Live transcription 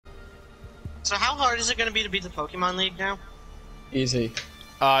So how hard is it going to be to beat the Pokemon League now? Easy.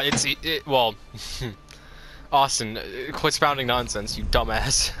 Well, Austin, quit spouting nonsense, you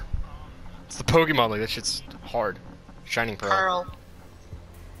dumbass. It's the Pokemon League, that shit's hard. Shining Pearl.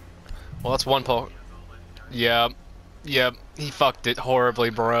 Well, that's one Yep, he fucked it horribly,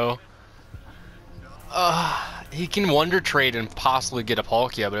 bro. He can Wonder Trade and possibly get a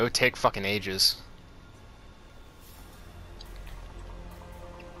Palkia, but it would take fucking ages.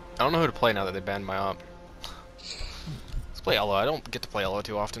 I don't know who to play now that they banned my op. Let's play Ella. I don't get to play Ella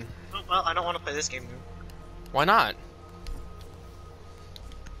too often. Oh, well, I don't want to play this game. Why not?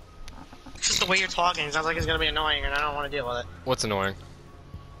 It's just the way you're talking. It sounds like it's going to be annoying, and I don't want to deal with it. What's annoying?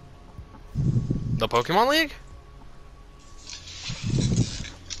 The Pokemon League?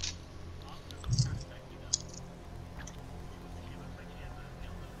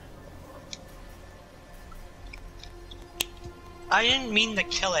 I didn't mean to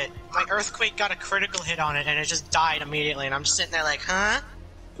kill it. My Earthquake got a critical hit on it, and it just died immediately, and I'm just sitting there like, huh?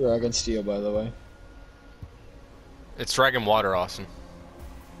 Dragon Steel, by the way. It's Dragon Water, Austin.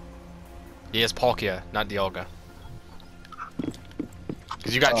 He has Palkia, not Dialga.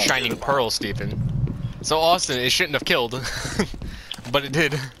 Because you got Shining Pearl, Stephen. So Austin, it shouldn't have killed. But it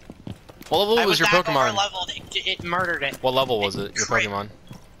did. What level was your Pokemon? Leveled, it murdered it. What level was it, your Pokemon?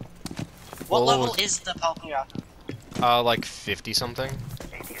 What level is the Pokemon? Like 50 something?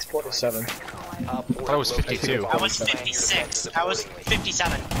 47. I thought it was 52. I was 56. I was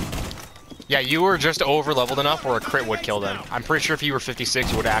 57. Yeah, you were just over leveled enough where a crit would kill them. I'm pretty sure if you were 56,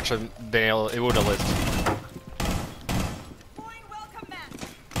 you would have actually been able, it would have lived.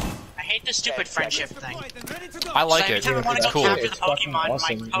 I hate the stupid friendship thing. I like it. Every time I want to It's go cool. capture the It's fucking Pokemon,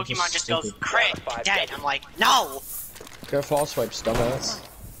 awesome. my It's Pokemon just just goes stupid. crit, dead. I'm like, no! Careful, I'll swipe, dumbass.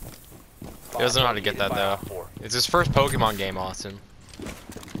 He doesn't know how to get that though. It's his first Pokemon game, Austin.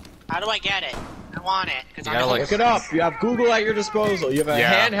 How do I get it? I want it. Cause You I'm gotta, like- Look it up. You have Google at your disposal. You have a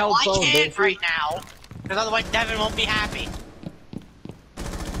Yeah. handheld Well, I phone. can't baby. right now. Because otherwise Devin won't be happy.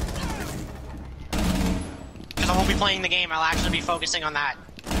 Because I won't be playing the game, I'll actually be focusing on that.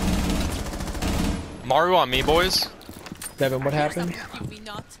 Mario on me, boys. Devin, what happened?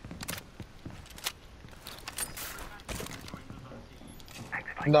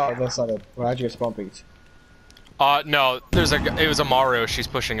 No, that's not it. Well, how'd you get spawn peaks? No, it was a Mario she's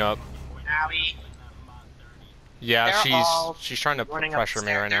pushing up. Owie. Yeah, They're all she's trying to Running pressure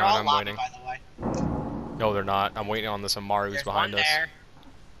me upstairs. right They're now, all and I'm lava, waiting. by the way. No, they're not. I'm waiting on this Amaru's There's behind one us. there.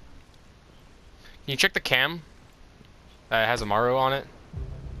 Can you check the cam? That has Amaru on it.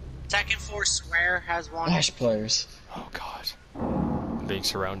 Second floor square has one. Ash players. Oh god. I'm being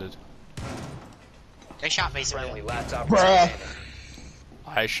surrounded. They shot basically. Bruh.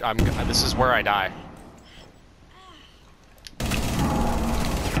 This is where I die.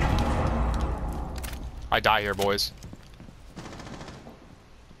 I die here, boys.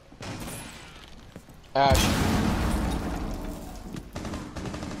 Ash.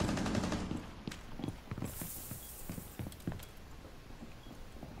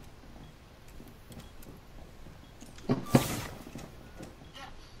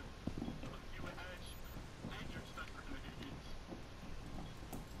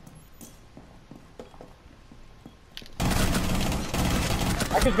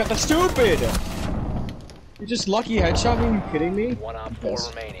 I just got the stupid! You just lucky headshot me? Are you kidding me? One on four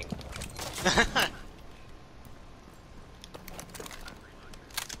remaining.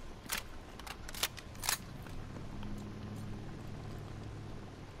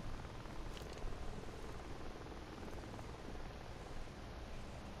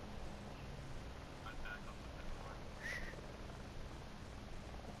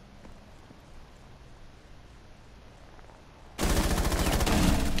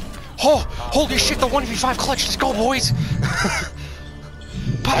 Oh! Holy shit, the 1v5 clutch! Let's go, boys!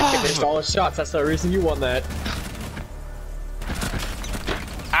 I finished all the shots, that's the reason you won that.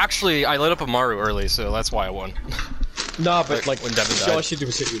 Actually, I lit up Amaru early, so that's why I won. Nah, but like, when Devin all died. I should do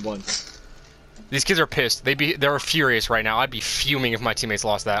was hit you once. These kids are pissed. They're furious right now. I'd be fuming if my teammates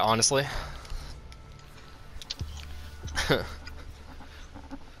lost that, honestly. There's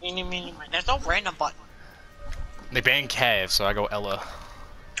no random button. They banned Kev, so I go Ella.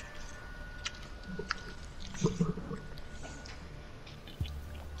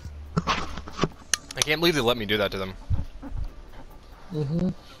 I can't believe they let me do that to them. Mm-hmm.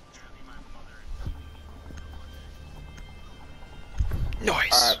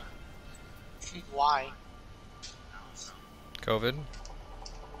 Nice. Why? COVID.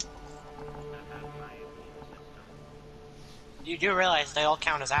 You do realize they all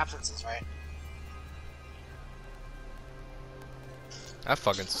count as absences, right? That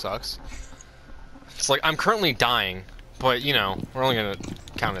fucking sucks. It's like, I'm currently dying, but, you know, we're only gonna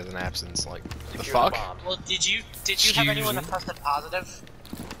count it as an absence. Like, the fuck? Well, did you have anyone that tested positive?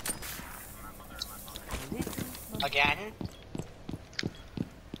 Again?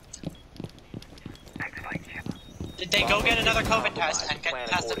 Did they go get another COVID test and get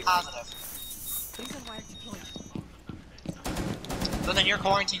tested positive? So then your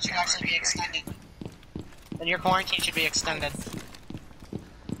quarantine should actually be extended. Then your quarantine should be extended.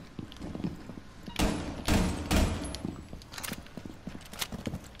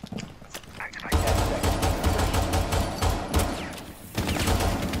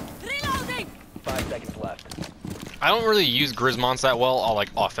 Reloading! 5 seconds left. I don't really use Grismonts that well, like,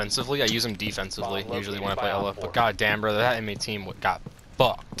 offensively. I use them defensively, usually when I play Ela. But goddamn, brother, that inmate team got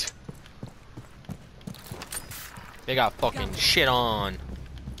fucked. They got fucking shit on.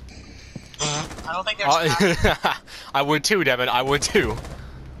 I don't think there's I would too, Devin. I would too.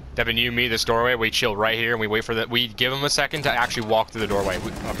 Devin, you, me, this doorway. We chill right here and we wait for the. We give them a second to actually walk through the doorway.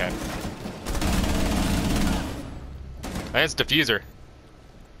 Okay. That's diffuser.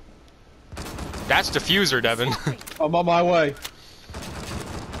 That's diffuser, Devin. I'm on my way.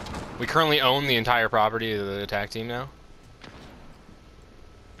 We currently own the entire property of the attack team now.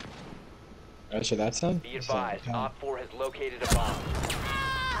 Actually, that's done. Be advised, Op 4 has located a bomb.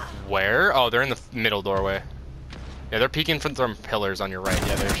 Where? Oh, they're in the middle doorway. Yeah, they're peeking from pillars on your right.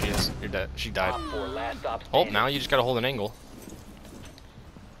 Yeah, there she is. You're dead. She died. Op 4 last stop Oh, standing. now you just gotta hold an angle.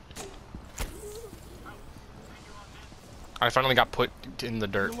 I finally got put in the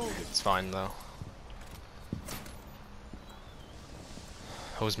dirt. It's fine though.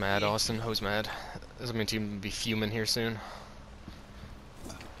 Ho's mad, Austin. Ho's mad. Doesn't mean team will be fuming here soon.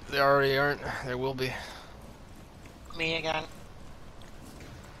 They already aren't. They will be. me again.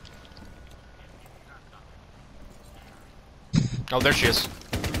 Oh, there she is.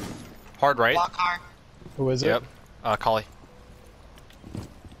 Hard right. Block car. Who is it? Yep. Collie. I'm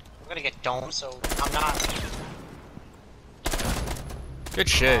gonna get domed, so I'm not. Good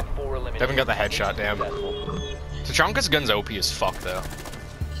shit. Op 4 eliminated. Devin got the headshot, damn. Successful. Tachanka's gun's OP as fuck, though.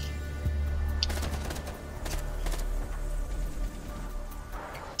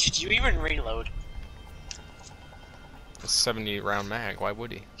 Did you even reload? It's a 70 round mag. Why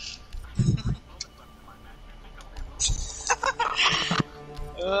would he?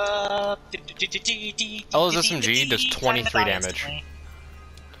 Ella's SMG does 23 damage.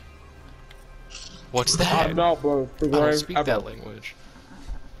 What's that? I'm not, bro. I don't speak that language.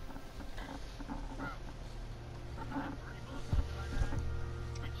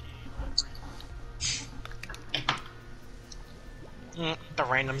 The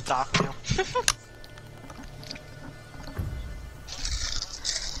random doc now.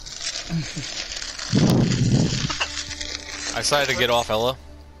 I decided to get off Ela.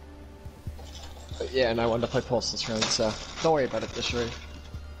 Yeah, and I wanted to play Pulse this round, so don't worry about it this round.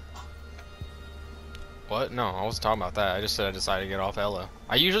 What? No, I wasn't talking about that. I just said I decided to get off Ela.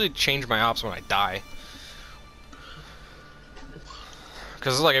 I usually change my ops when I die.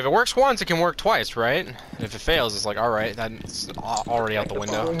 Because like, if it works once, it can work twice, right? And if it fails, it's like, alright, that's already out the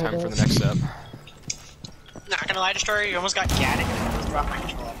window. Time for the next step. Not gonna lie, Destroyer, you almost got gatted and I almost dropped my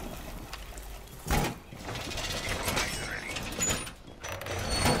controller.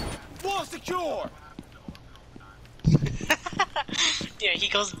 Wall secure. Yeah,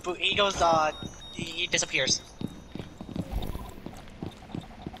 he disappears.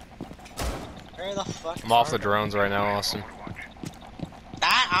 Where the fuck? I'm off the drones right now, Austin.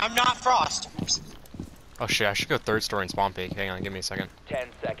 I'm not Frost. Oh shit, I should go third story and spawn peek. Hang on, give me a second. 10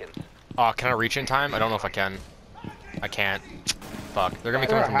 seconds. Oh, can I reach in time? I don't know if I can. I can't. Fuck. They're gonna be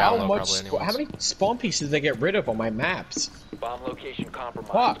coming from down low probably anyways. How many spawn pieces did they get rid of on my maps? Bomb location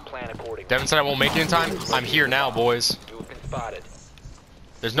compromised. Fuck. Plan accordingly. Devin said I won't make it in time. I'm here now, boys. You have been spotted.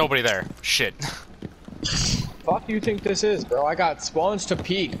 There's nobody there. Shit. Fuck you think this is, bro? I got spawns to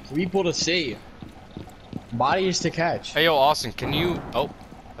peek, people to see, bodies to catch. Hey yo, Austin, can you... Oh,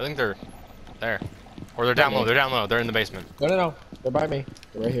 I think they're there. Or they're down low, they're down low, they're in the basement. No, they're by me.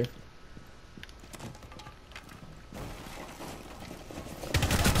 They're right here.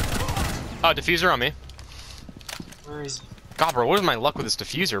 Oh, diffuser on me. Where is he? God, bro, what is my luck with this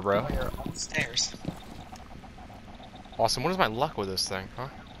diffuser, bro? Oh, you're upstairs. Austin, what is my luck with this thing, huh?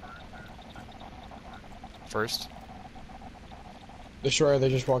 First. Destroyer, they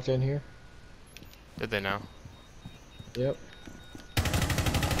just walked in here. Did they now? Yep.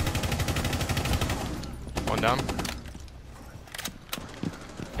 One down.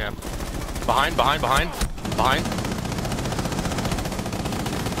 Yeah. Behind.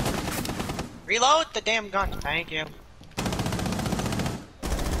 Reload the damn gun. Thank you.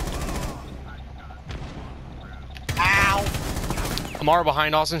 Amara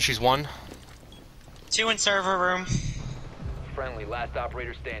behind Austin, she's one. 2 in server room. Friendly, last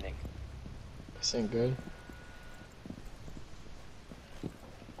operator standing. This ain't good. Yeah,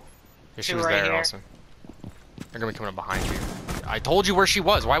 she Two was right there, here. Austin. They're gonna be coming up behind you. I told you where she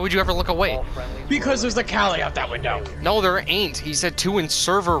was. Why would you ever look away? All friendlies Because there's the Cali out that window. No, there ain't. He said 2 in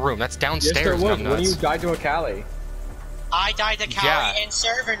server room. That's Yes, there downstairs. was. numbnuts. When you died to a Cali. I died to Cali Yeah. in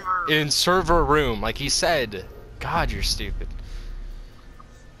server room. In server room, like he said. God, you're stupid.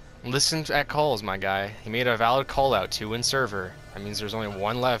 Listen at calls, my guy. He made a valid call out. 2 in server. That means there's only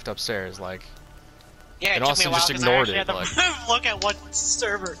 1 left upstairs. Like, Yeah, it And took Austin me a while just 'cause ignored I it, actually had to look at what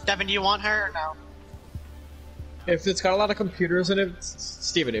server. Devin, do you want her or no? If it's got a lot of computers in it,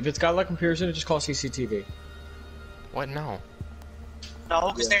 Steven, if it's got a lot of computers in it, just call CCTV. what? No.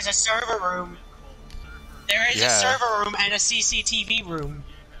 No, because Yeah. there's a server room. There is Yeah. a server room and a CCTV room.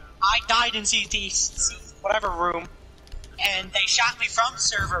 I died in whatever room, and they shot me from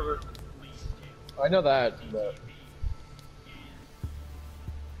server room. I know that, but...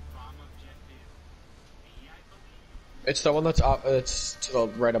 It's the one that's up, it's to the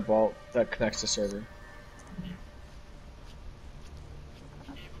right of vault that connects to server.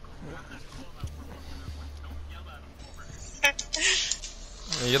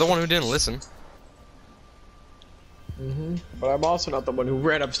 You're the one who didn't listen. But I'm also not the one who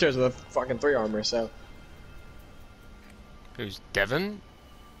ran upstairs with a fucking 3 armor, so... Who's Devin?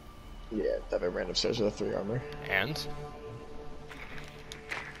 Yeah, Devin ran upstairs with a 3 armor. And?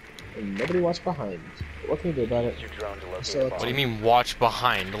 And nobody watched behind. What can you do about it? Use your drone to locate So- a What do you bomb. mean watch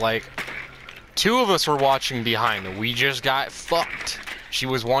behind? Like, 2 of us were watching behind. We just got fucked. She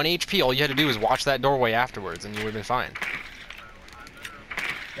was 1 HP. All you had to do was watch that doorway afterwards, and you would have been fine.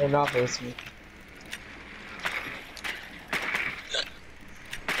 They're not listening.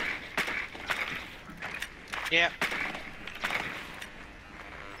 Yep.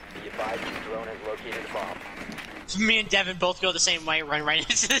 Be advised your drone has located a bomb. Me and Devin both go the same way, run right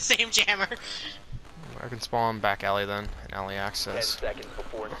into the same jammer. I can spawn back alley then, and alley 10 access. seconds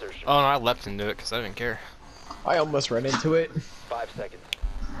before insertion. Oh no, I leapt into it because I didn't care. I almost ran into it. 5 seconds.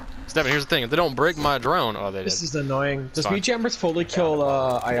 Devin, here's the thing: if they don't break my drone, oh, they did. This is annoying. Does fine. Meat Jammers fully kill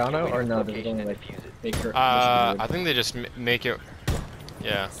Ayana, or no? Does it Location only and like defuse it. make her? I think they just make it.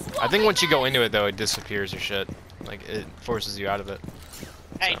 Yeah, I think once you go into it though, it disappears your shit. Like it forces you out of it.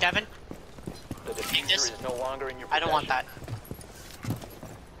 Hey, Devin, The Take this. diffuser is no longer in your I possession. don't want that.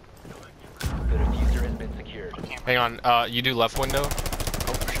 The diffuser has been secured. Hang on, you do left window.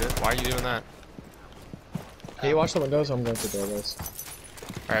 Oh shit, why are you doing that? Can you watch the windows? I'm going through doorways.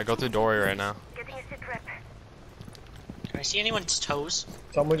 All right, go through doorway right now. Can I see anyone's toes?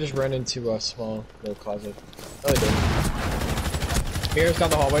 Someone just ran into a small little closet. Oh, they did. Mirrors down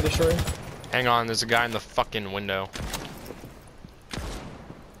the hallway, destroyer. Hang on, there's a guy in the fucking window.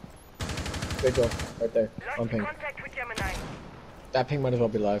 Big door, right there, on ping. That ping might as well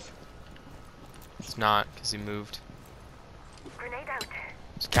be live. It's not, because he moved.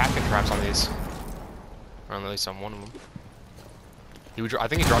 There's captain traps on these. Or at least on one of them. He would, I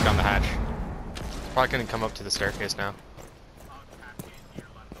think he dropped down the hatch. Probably couldn't come up to the staircase now.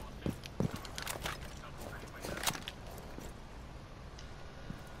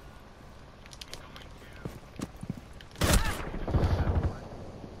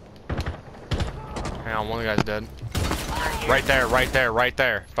 Hang on, one of the guys dead. Right there, right there, right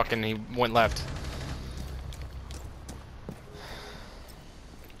there. Fucking, he went left.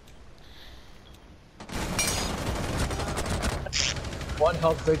 One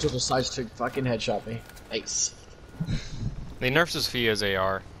health vigil decides to fucking headshot me. Nice. They nerfed Sophia's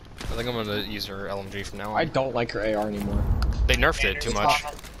AR. I think I'm gonna use her LMG from now on. I don't like her AR anymore. They nerfed it too much.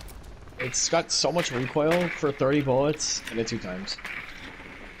 It's got so much recoil for 30 bullets, and it 2 times.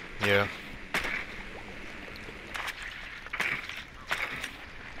 Yeah.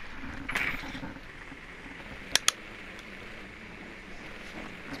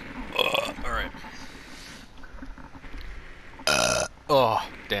 Alright. Oh,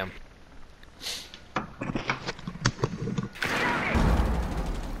 damn.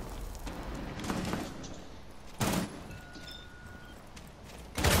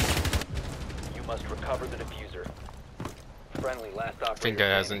 You must recover the diffuser. Friendly, last operator. Finka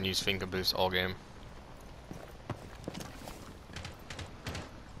hasn't used Finka boost all game.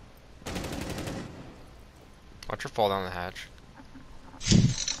 Watch her fall down the hatch.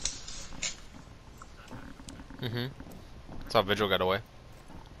 Mm-hmm. That's how Vigil got away.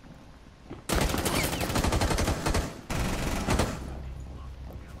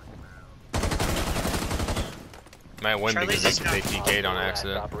 Might win Charlie because just they got- DK'd on Last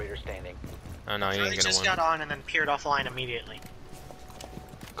accident. operator standing. Oh no, he Charlie ain't gonna just win. got on and then peered offline immediately.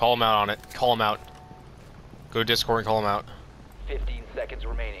 Call him out on it. Call him out. Go to Discord and call him out. 15 seconds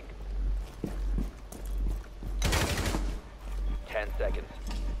remaining. 10 seconds.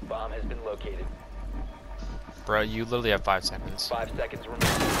 Bomb has been located. Bro, you literally have 5 seconds. 5 seconds remaining.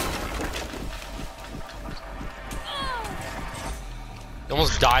 You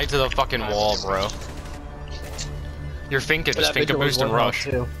almost died to the fucking wall, bro. Your Finka, just Finka boost and rush.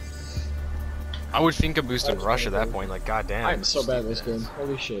 I would Finka boost and rush at that point, like goddamn. I'm so bad at this game.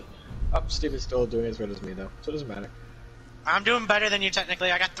 Holy shit. Oh, Steven's still doing as good as me though, so it doesn't matter. I'm doing better than you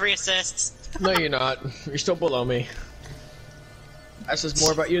technically. I got 3 assists. No, you're not. You're still below me. That says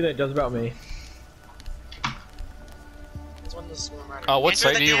more about you than it does about me. What Answer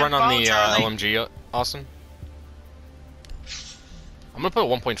site the do you damn run on phone, the Charlie. LMG, Austin? I'm gonna put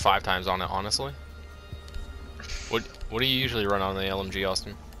 1.5 times on it, honestly. What do you usually run on the LMG,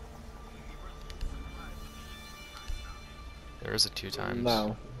 Austin? There is a 2 times.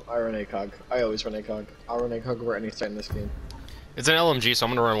 No, I run ACOG. I always run ACOG. I'll run ACOG over any site in this game. It's an LMG, so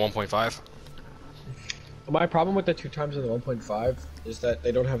I'm gonna run 1.5. My problem with the 2 times and the 1.5 is that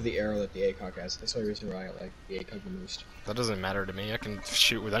they don't have the arrow that the ACOG has. That's the only reason why I like the ACOG the most. That doesn't matter to me. I can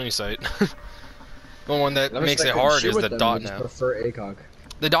shoot with any site. The one that Never makes said I it couldn't hard shoot is with the them, dot I just now. prefer ACOG.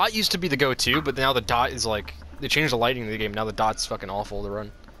 The dot used to be the go-to, but now the dot is like they changed the lighting of the game. Now the dot's fucking awful to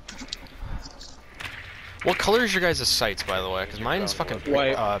run. What color is your guys' sights, by the way? Because mine's fucking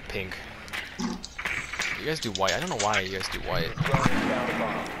White. pink. You guys do white. I don't know why you guys do white. Drone has found a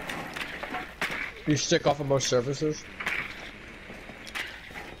bomb. You stick off of most surfaces?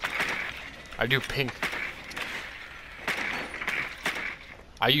 I do pink.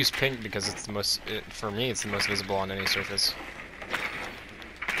 I use pink because it's the most, for me, it's the most visible on any surface.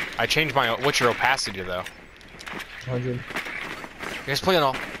 I changed my, what's your opacity though? 100. You guys play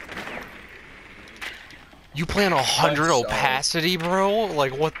on you play on 100 That's opacity, bro?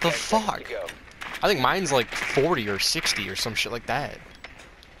 Like, what the 10 seconds fuck? to go. I think mine's like 40 or 60 or some shit like that.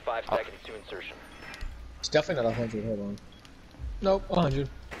 5 seconds to insertion. It's definitely not 100, hold on. Nope, 100.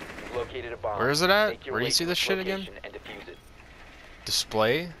 Located a bomb. Where is it at? Make your Where do you way see to this its shit again? location and defuse it.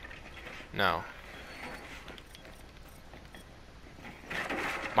 Display? No.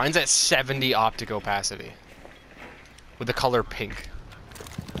 Mine's at 70 optic opacity. With the color pink.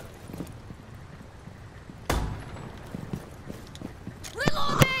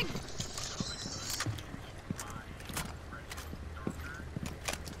 Reloading!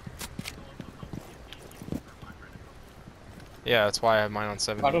 Yeah, that's why I have mine on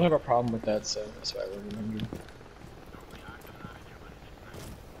 70. I don't have a problem with that, so that's why I run 100.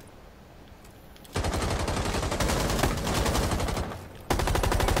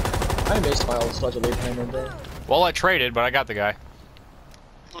 I missed my old Sludge Elite hammer, bro. Well, I traded, but I got the guy.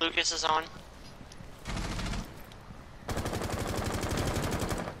 Lucas is on.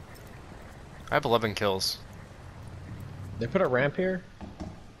 I have 11 kills. They put a ramp here?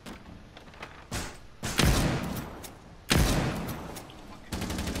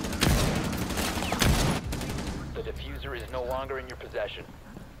 The diffuser is no longer in your possession.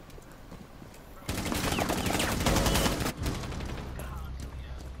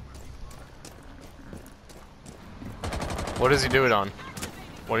 What does he do it on?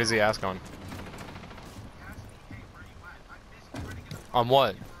 What does he ask on? On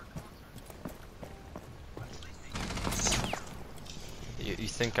what? You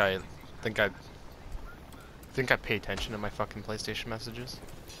think I pay attention to my fucking PlayStation messages?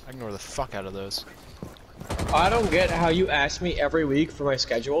 I ignore the fuck out of those. I don't get how you ask me every week for my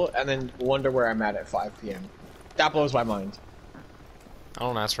schedule and then wonder where I'm at 5 PM. That blows my mind. I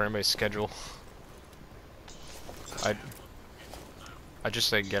don't ask for anybody's schedule. I just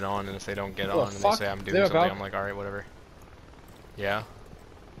say get on, and if they don't get Oh, on and they fuck. say I'm doing They're something, about- I'm like, alright, whatever. Yeah.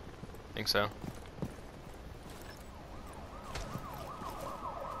 Think so.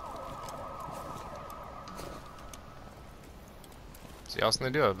 See how else they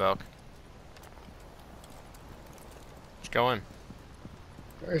do it, Valk. Just go in.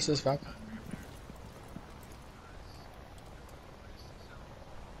 Where is this fuck?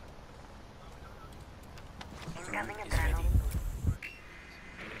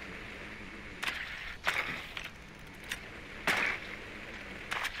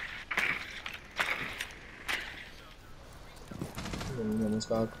 This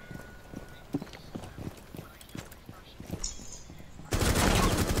fuck.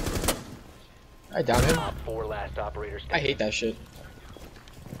 I down him. Top 4 last operator I standing. hate that shit.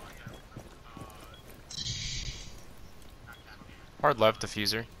 Hard left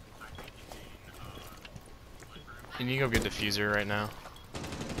diffuser. Can you go get diffuser right now?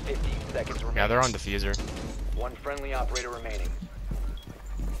 15 seconds remaining. Yeah, they're on diffuser. One friendly operator remaining.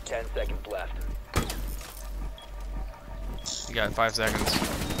 10 seconds left. You got 5 seconds.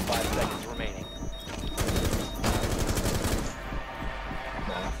 5 seconds remaining.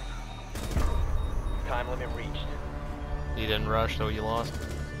 Time limit reached. You didn't rush, so you lost.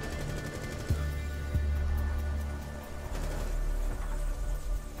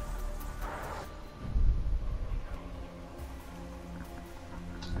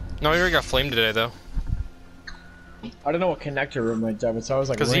 No, he already got flamed today, though. I don't know what connector room my Devin, so I was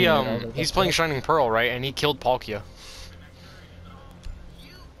like, Because ringing it. I was like, he's what playing the- Shining Pearl, right? And he killed Palkia.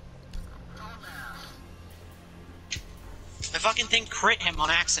 The fucking thing crit him on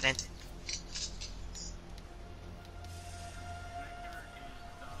accident.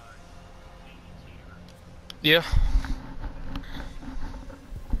 Yeah.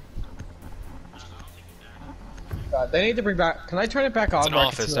 They need to bring back. Can I turn it back on? an where I can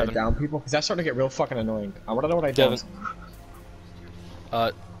office, see when I Devin. down people, because that's starting to get real fucking annoying. I want to know what I Devin.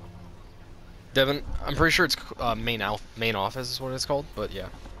 done. Devin, I'm pretty sure it's main office is what it's called, but yeah.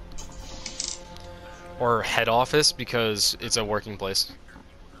 Or head office because it's a working place.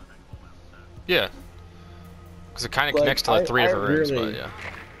 Yeah. Because it kind of Like, connects to like 3 different rooms, really- but yeah.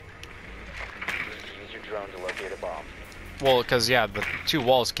 Use your drone to locate a bomb. Well, because yeah, the 2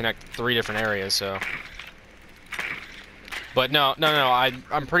 walls connect 3 different areas, so. But no,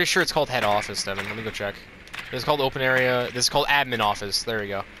 I'm pretty sure it's called head office, Devin. Let me go check. This is called open area. This is called admin office. There we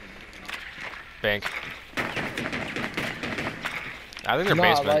go. Bank. I think they're Nah,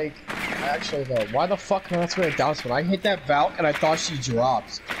 basement. like, actually though, why the fuck am I not supposed to down when I hit that Valk and I thought she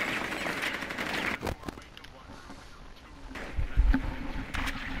dropped?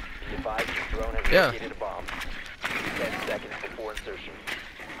 Be advised your drone has Yeah. located a bomb. 10 seconds before insertion.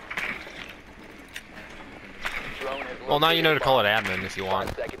 Drone has Well, now you know to located a call it bomb. admin if you 5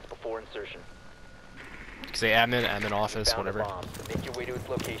 want. seconds before insertion. Say admin, admin office, Found a whatever. bomb. Make your way to its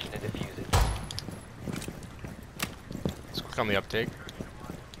location and defuse it. Let's click on the uptake.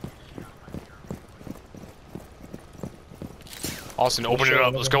 Austin, open it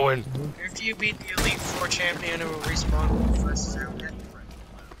up. Let's go in. After you beat the Elite Four champion who will respawn first round.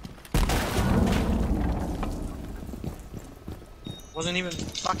 Wasn't even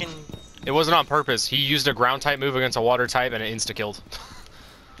fucking. It wasn't on purpose. He used a ground type move against a water type and it insta killed.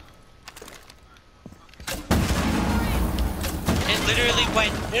 It literally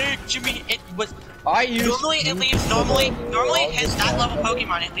went. Jimmy, it was. I used. Normally it leaves. Normally it has that level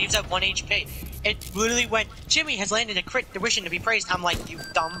Pokemon. It leaves at 1 HP. It literally went. Jimmy has landed a crit. Wishing to be praised. I'm like, you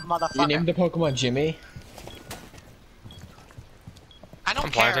dumb motherfucker. You named the Pokemon Jimmy? I don't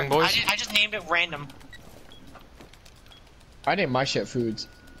I'm care. planting, boys. I just named it random. I named my shit Foods.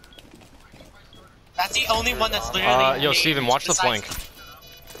 That's the only one that's literally. Yo, named Steven, watch the besides-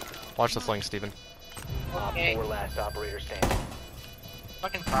 flank. Watch the flank, Steven. Op Okay. 4 last operator standing.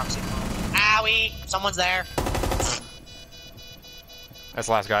 Fucking proxy. Owie! Someone's there. That's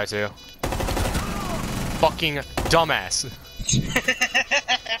the last guy, too. Fucking dumbass.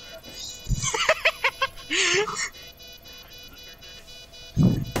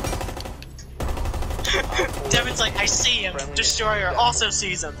 Devin's like, I see him. Destroyer also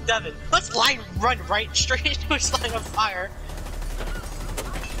sees him. Devin, let's run right straight into his line of fire.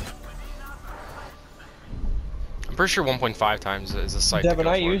 I'm pretty sure 1.5 times is a site. to Devin,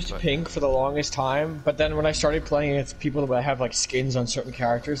 go I for, used but- pink for the longest time, but then when I started playing against people that have like skins on certain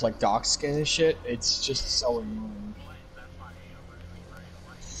characters, like Doc skin and shit, it's just so annoying.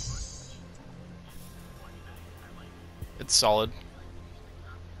 It's solid.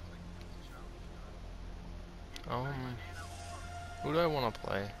 Who do I want to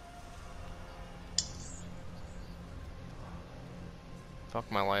play?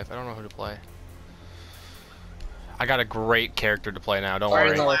 Fuck my life. I don't know who to play. I got a great character to play now. Don't We're in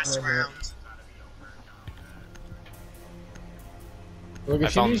worry. the last round. Look, I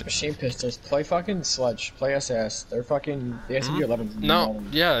if you found- use machine pistols, play fucking Sludge, play SS. They're fucking the SMG 11. No,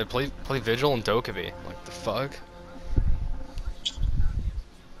 yeah, play Vigil and Dokkaebi. Like the fuck.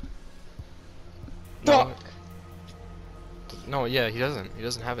 Fuck. No, yeah, he doesn't. He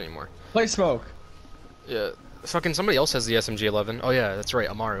doesn't have it anymore. Play Smoke. Yeah, fucking somebody else has the SMG 11. Oh yeah, that's right,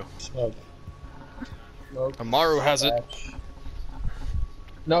 Amaru. Smoke. Smoke. Amaru has it. Thatch.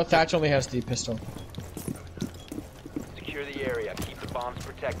 No, Thatch only has the pistol. Secure the area. Keep the bombs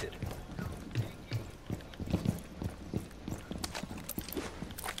protected.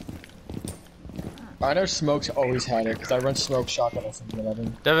 I know Smoke's always had it because I run Smoke shotgun SMG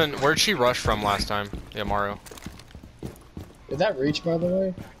 11. Devin, where'd she rush from last time? The Amaru. Did that reach, by the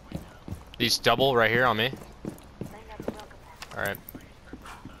way? These double right here on me. Alright.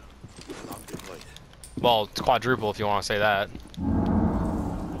 Well, it's quadruple if you want to say that.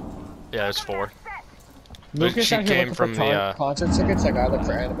 Yeah, there's 4. Lucas she out here came looking from for the, concert tickets. I gotta look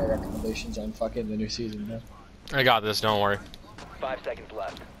for anime recommendations on fucking the new season, man. I got this, don't worry. 5 seconds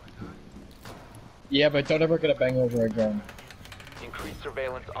left. Yeah, but don't ever get a bang over again. Increase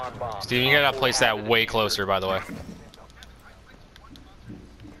surveillance on bomb. Steven, you gotta place that way closer, by the way.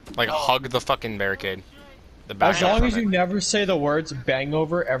 Like, hug the fucking barricade. The back As long from as it. you never say the words bang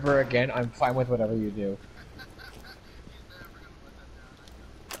over ever again, I'm fine with whatever you do.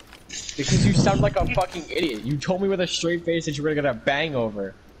 Because you sound like a fucking idiot. You told me with a straight face that you were gonna bang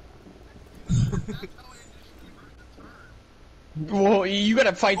over. Well, you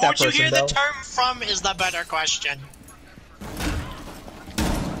gotta fight that Who'd you person, hear though. the term from is the better question.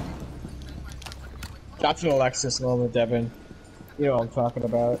 That's an Alexis moment, Devin. You know what I'm talking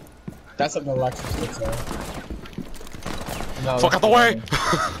about. That's what an Alexis would say. No, Fuck that's out the way! Devin.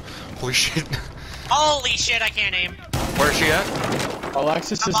 Holy shit. Holy shit, I can't aim. Where's she at?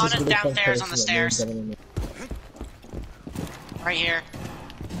 Alexis I'm is on just it really downstairs close on the to that man, stairs. Devin and me. Right here.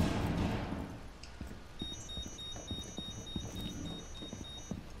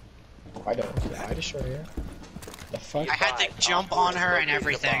 I don't. Yeah, I just show you. The fuck? I had to jump on her and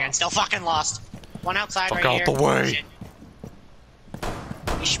everything and still fucking lost. One outside Fuck right out here. the way. Shit.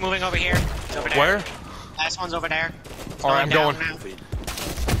 He's moving over here. He's over there. Where? Last one's over there. Alright, I'm down going. now.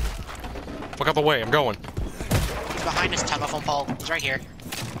 Fuck out the way, I'm going. He's behind this telephone pole. He's right here.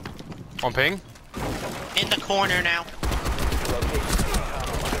 On ping? In the corner now.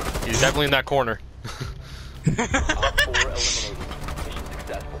 He's definitely in that corner. Op 4 eliminated. Mission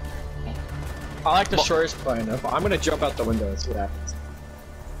successful. I like the shortest plan. I'm gonna jump out the window and see what happens.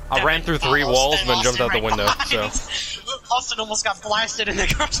 I ran through 3 walls and then jumped out the window, so. Austin almost got blasted in the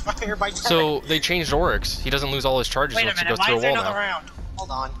crossfire by Devin. So, they changed Oryx. He doesn't lose all his charges Wait a once he minute, goes why through a is there wall another now. round?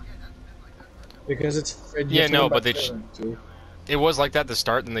 Hold on. Because it's. Yeah, no, but they. It was like that to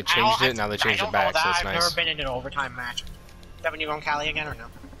start, then they changed it, now they changed it back, so it's I've nice. never been in an overtime match. Devin, you going Callie again or no?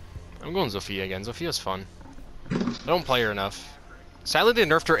 I'm going Zofia again. Zofia's fun. I don't play her enough. Sadly, they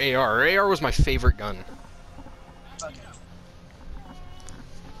nerfed her AR. Her AR was my favorite gun.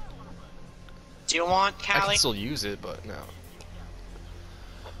 Do you want I can Callie? still use it, but no.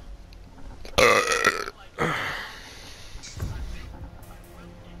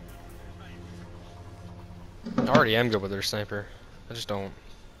 I already am good with her sniper. I just don't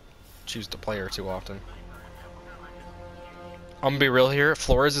choose to play her too often. I'm gonna be real here.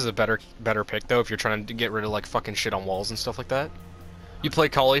 Flores is a better pick though if you're trying to get rid of like fucking shit on walls and stuff like that. You play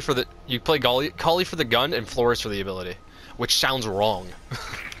Kali for the Kali for the gun and Flores for the ability, which sounds wrong.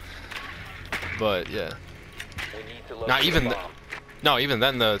 But yeah. We need to locate Not even the th bomb. No, even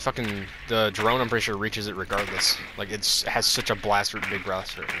then the drone I'm pretty sure reaches it regardless. Like it has such a big blast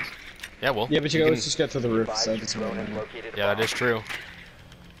radius. Yeah, well. Yeah, but you can- always just get to the roof, so Advise it's your drone has fine. located a Yeah, that bomb. is true.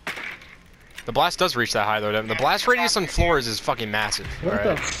 The blast does reach that high though. Devin. The blast radius on floors is fucking massive. What the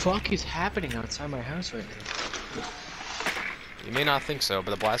alright? fuck is happening outside my house right now? You may not think so, but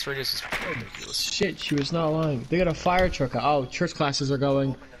the blast radius is fucking ridiculous. Shit, she was not lying. They got a fire truck. Oh, church classes are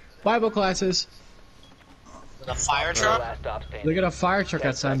going. Bible classes. The fire Four truck? last stop standing. They got a fire truck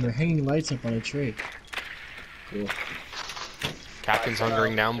outside and they're hanging lights up on a tree. Cool. Captain's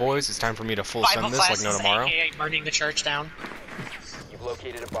hunkering down, boys. It's time for me to full Bible send this like classes, no tomorrow. aka burning the church down. You've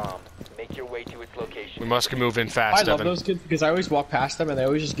located a bomb. Make your way to its location. We must move in I fast, love Devin. those kids because I always walk past them and they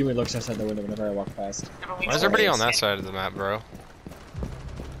always just give me looks outside the window whenever I walk past. Why is everybody on that side of the map, bro?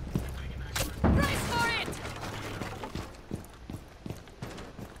 Brace for it!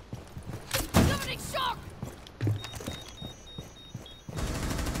 Opening shock!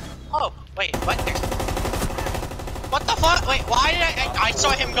 Oh, wait, what? What the fuck? Wait, why did I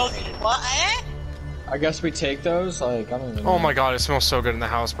saw him go. What? Eh? I guess we take those. Like I don't even know. Oh my god, it smells so good in the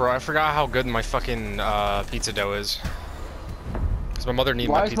house, bro. I forgot how good my fucking pizza dough is. Cause my mother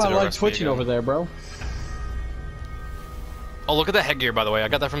needed Why my is pizza my dough leg recipe twitching again. over there, bro? Oh, look at the headgear, by the way. I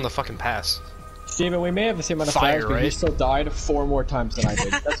got that from the fucking pass. Steven, we may have the same amount of Fire, flags, but you right? still died 4 more times than I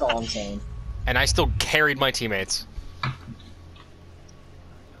did. That's all I'm saying. And I still carried my teammates.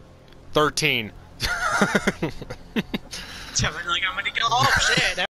 13. Devin, like, I'm gonna go home, shit.